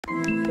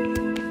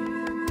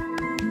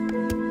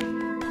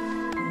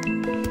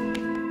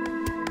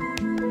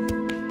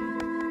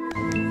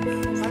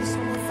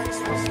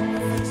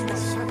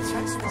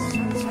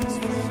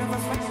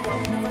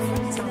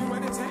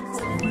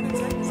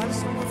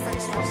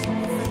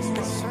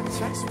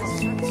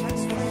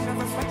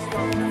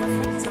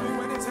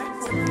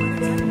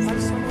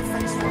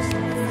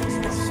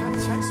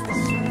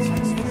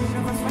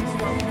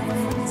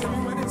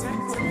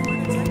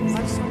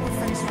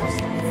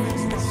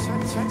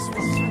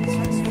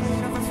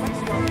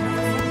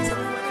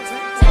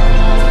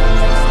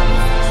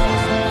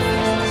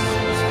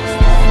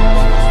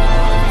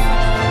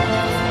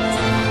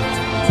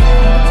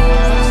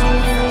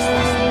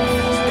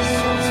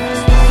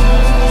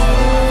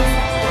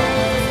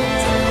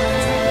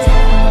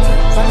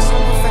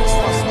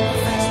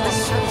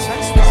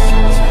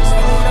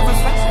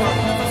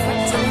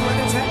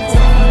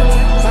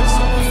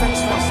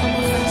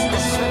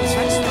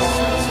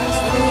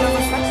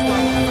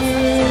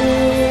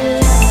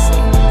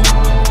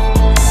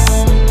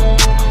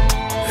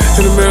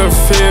In the middle of the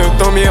field,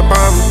 throw me a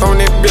bomb, throwing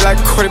that bitch like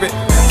quarterback.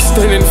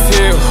 Standing in the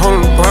field,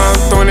 holding the bomb,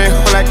 throwing that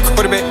hoe like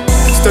quarterback.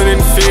 Standing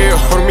in the field,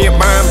 holding me a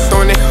bomb,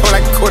 throwing that hoe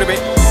like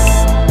quarterback.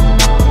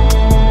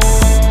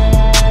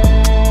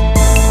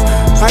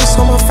 Ice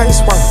on my face,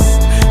 whoa.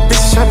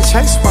 Bitches tryna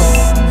chase, whoa.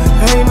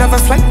 I ain't never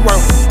flake,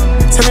 whoa.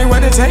 Tell me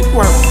what it take,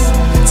 whoa.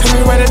 Tell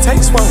me what it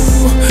takes, whoa.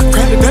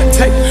 Grab the duct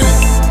tape.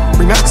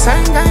 We not the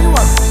same game,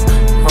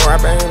 whoa. Oh, I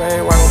bang,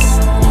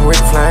 whoa. We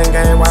the flying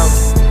game, whoa.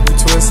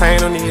 Too insane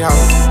on these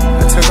hoes.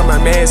 I took off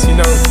my mask, you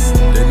know.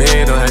 They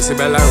man don't have to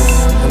below.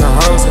 And the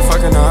hoes and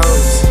fucking the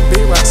hoes.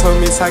 Big rocks on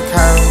me, psycho.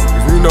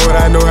 If you know what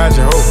I know, how'd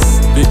you hope?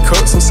 Big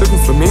cups, I'm sipping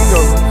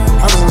flamingo.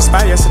 I was in the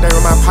spot yesterday with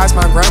my pops,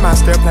 my grandma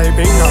still play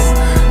bingo.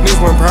 Niggas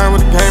went brown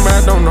with the game,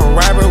 I don't know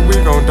why, but we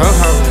gon' dump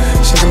her.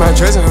 Shaking my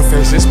dress in her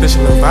face, this bitch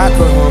a little vibe,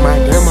 put her on my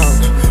demo.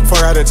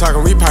 Before I done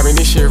talking, we popping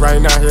this shit right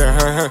now,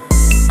 yeah,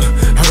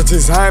 I was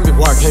designed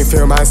before I can't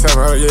feel myself,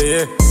 oh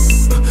yeah.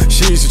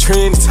 She's a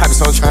trend, the type of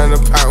song trying to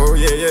pop, oh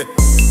yeah.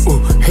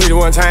 Hate it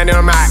one time, then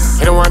I'm out.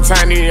 Hate it one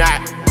time, then I'm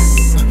out.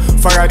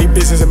 Fuck all these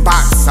bitches and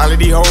box, all of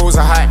these hoes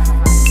are hot.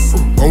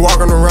 I'm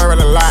walking around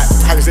with a lot,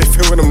 pockets they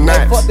fill with them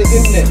nuts. Fuck the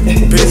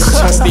internet. Bitch,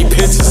 trust these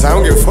pictures, I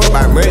don't give a fuck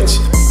about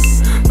much.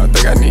 I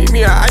think I need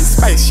me an ice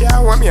spice, yeah, I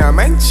want me a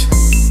munch.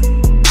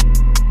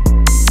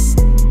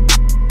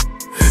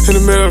 In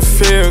the middle of the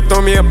field,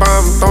 throw me a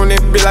bomb, throwing that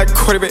bitch like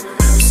quarterback.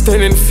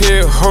 Standing in the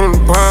field, holding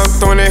the bomb,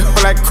 throwing that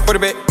hoe like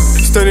quarterback.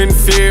 Standing in the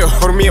field,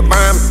 holding me a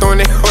bomb, throwing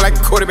that hoe like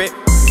quarterback.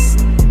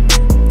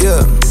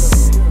 Yeah,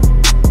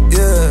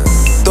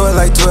 throw it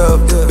like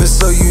 12, just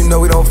so you know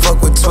we don't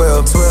fuck with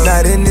 12.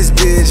 Not in this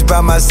bitch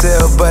by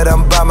myself, but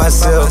I'm by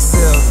myself.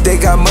 They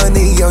got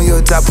money on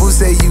your top, who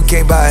say you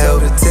can't buy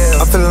help?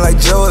 I'm feeling like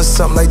Joe or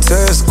something, like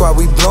Terror Squad,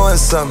 we blowing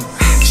something.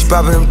 She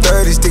popping them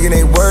 30s, thinking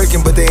they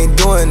working, but they ain't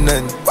doing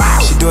nothing.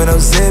 She doing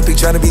Ozempic,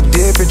 trying to be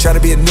different, trying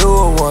to be a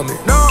newer woman.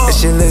 That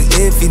shit look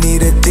iffy,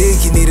 need a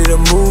dick, you needed to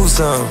move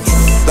some.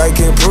 Like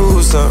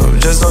improve some,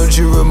 just don't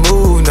you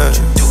remove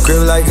nothing.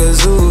 Grip like a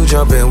zoo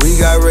jumping, we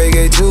got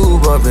reggae too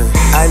bumping.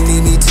 I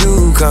need me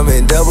two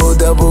coming,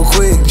 double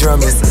quick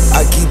drumming.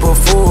 I keep a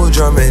full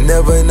drumming,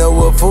 never know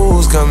what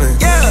fool's coming.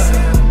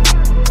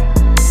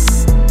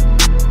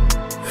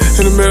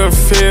 In the middle of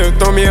the field,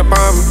 throw me a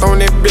bomb, throwing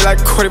that bitch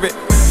like quarterback.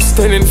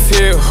 Standing in the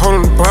field,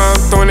 holding the bomb,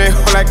 throwing that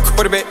hoe like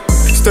quarterback.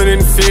 Standing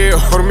in the field,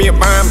 holding me a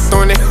bomb,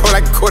 throwing that hoe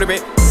like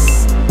quarterback.